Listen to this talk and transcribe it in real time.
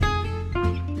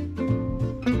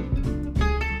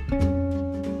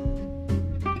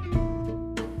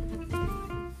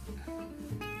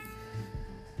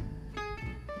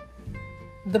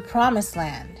The Promised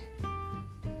Land.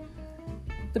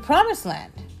 The Promised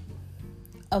Land.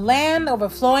 A land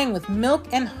overflowing with milk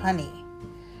and honey,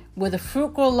 where the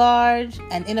fruit grow large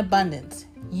and in abundance.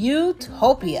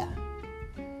 Utopia.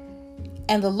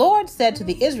 And the Lord said to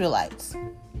the Israelites,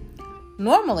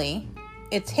 normally,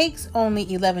 it takes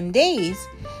only 11 days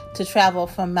to travel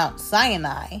from Mount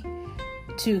Sinai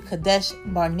to Kadesh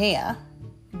Barnea,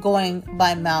 going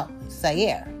by Mount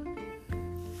Seir.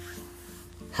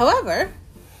 However,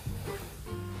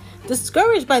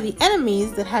 discouraged by the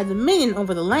enemies that had dominion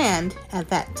over the land at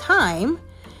that time,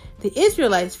 the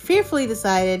Israelites fearfully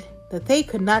decided that they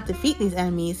could not defeat these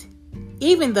enemies,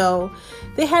 even though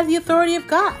they had the authority of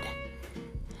God.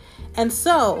 And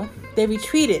so they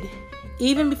retreated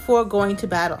even before going to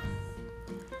battle.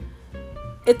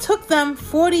 It took them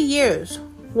 40 years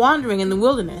wandering in the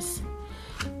wilderness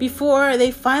before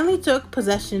they finally took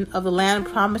possession of the land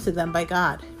promised to them by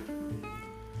God.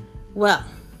 Well,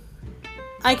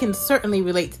 I can certainly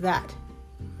relate to that.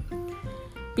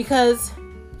 Because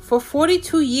for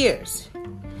 42 years,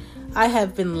 I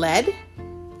have been led,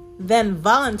 then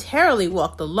voluntarily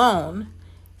walked alone,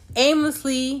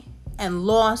 aimlessly and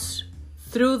lost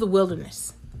through the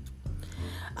wilderness.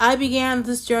 I began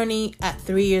this journey at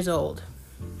 3 years old.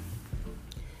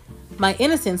 My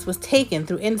innocence was taken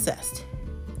through incest,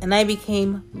 and I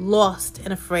became lost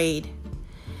and afraid.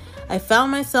 I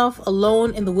found myself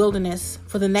alone in the wilderness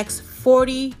for the next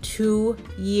 42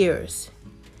 years.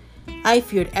 I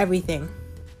feared everything,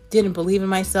 didn't believe in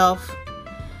myself.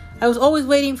 I was always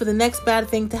waiting for the next bad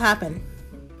thing to happen,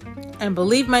 and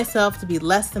believed myself to be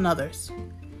less than others.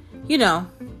 You know,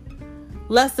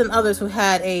 less than others who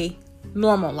had a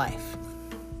normal life.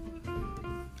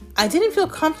 I didn't feel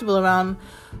comfortable around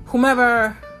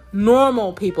whomever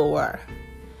normal people were,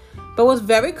 but was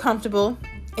very comfortable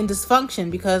in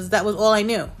dysfunction because that was all I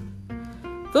knew.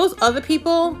 Those other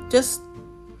people just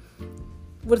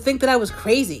would think that I was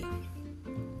crazy.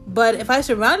 But if I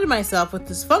surrounded myself with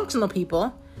dysfunctional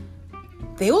people,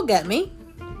 they will get me,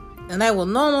 and I will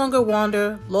no longer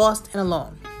wander lost and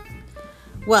alone.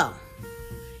 Well,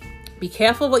 be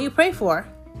careful what you pray for.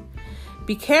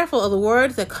 Be careful of the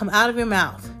words that come out of your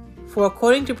mouth. For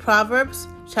according to Proverbs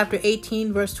chapter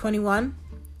 18, verse 21,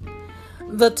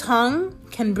 the tongue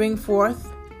can bring forth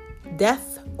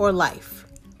death or life.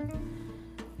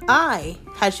 I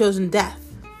had chosen death.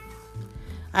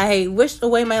 I wished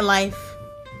away my life,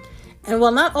 and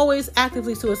while not always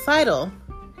actively suicidal,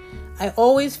 I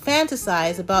always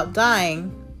fantasized about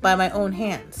dying by my own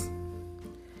hands.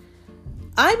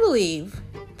 I believe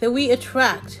that we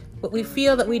attract what we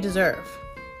feel that we deserve.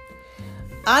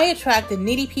 I attracted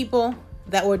needy people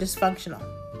that were dysfunctional.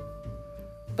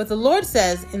 But the Lord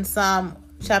says in Psalm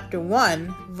chapter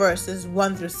 1, verses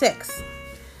 1 through 6,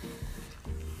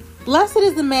 "Blessed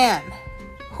is the man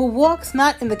who walks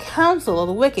not in the counsel of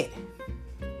the wicked,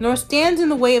 nor stands in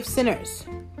the way of sinners,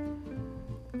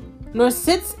 nor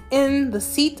sits in the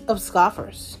seat of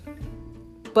scoffers.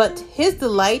 But his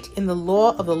delight in the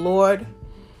law of the Lord,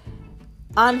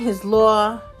 on his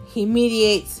law he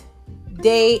meditates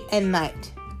day and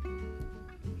night."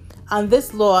 On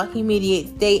this law he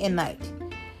meditates day and night.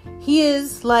 He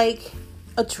is like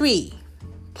a tree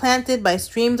planted by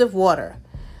streams of water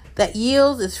that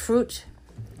yields its fruit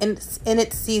in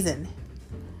its season,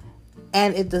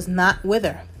 and it does not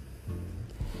wither.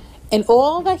 In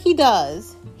all that he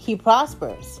does, he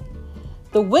prospers.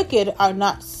 The wicked are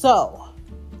not so,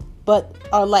 but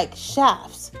are like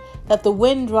shafts that the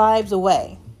wind drives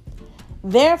away.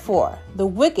 Therefore, the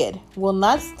wicked will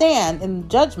not stand in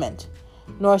judgment,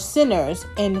 nor sinners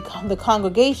in the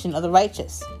congregation of the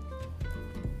righteous.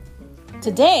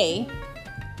 Today,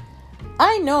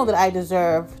 I know that I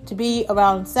deserve to be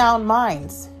around sound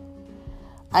minds.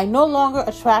 I no longer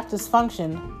attract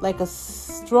dysfunction like a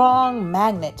strong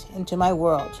magnet into my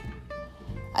world.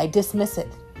 I dismiss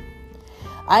it.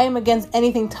 I am against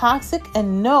anything toxic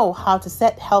and know how to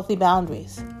set healthy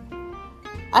boundaries.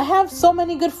 I have so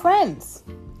many good friends.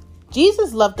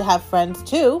 Jesus loved to have friends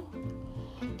too.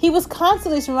 He was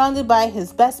constantly surrounded by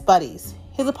his best buddies,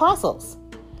 his apostles.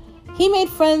 He made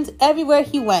friends everywhere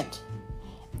he went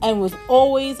and was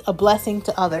always a blessing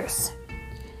to others.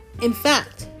 In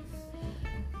fact,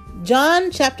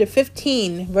 John chapter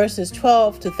 15, verses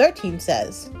 12 to 13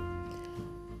 says,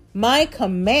 "My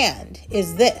command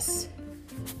is this: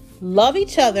 love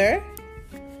each other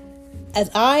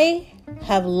as I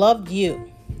have loved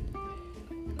you.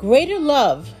 Greater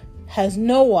love has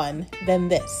no one than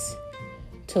this,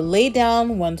 to lay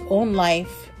down one's own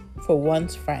life for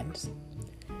one's friends."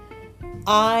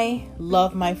 I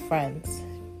love my friends.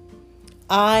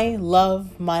 I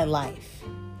love my life.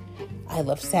 I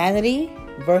love sanity,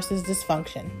 versus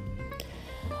dysfunction.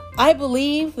 I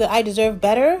believe that I deserve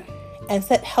better and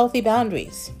set healthy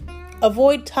boundaries.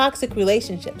 Avoid toxic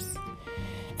relationships.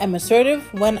 I'm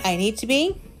assertive when I need to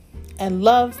be and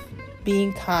love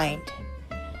being kind.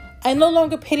 I no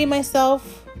longer pity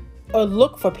myself or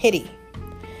look for pity.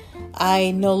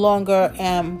 I no longer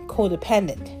am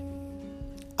codependent.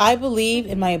 I believe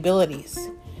in my abilities.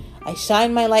 I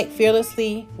shine my light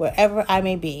fearlessly wherever I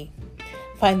may be.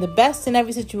 Find the best in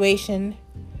every situation.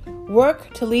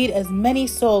 Work to lead as many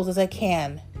souls as I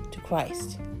can to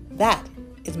Christ. That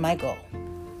is my goal.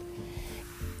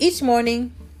 Each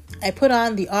morning, I put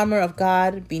on the armor of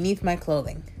God beneath my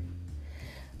clothing.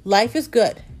 Life is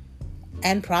good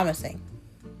and promising.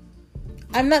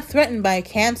 I'm not threatened by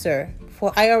cancer,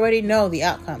 for I already know the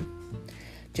outcome.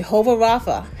 Jehovah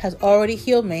Rapha has already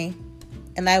healed me,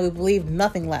 and I would believe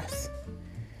nothing less.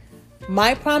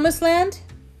 My promised land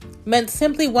meant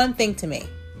simply one thing to me: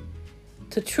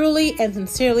 to truly and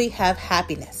sincerely have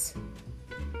happiness.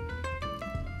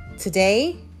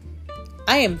 Today,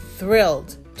 I am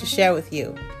thrilled to share with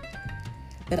you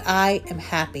that I am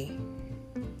happy.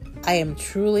 I am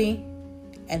truly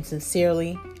and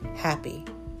sincerely happy.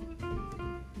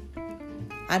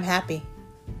 I'm happy.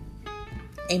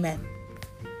 Amen.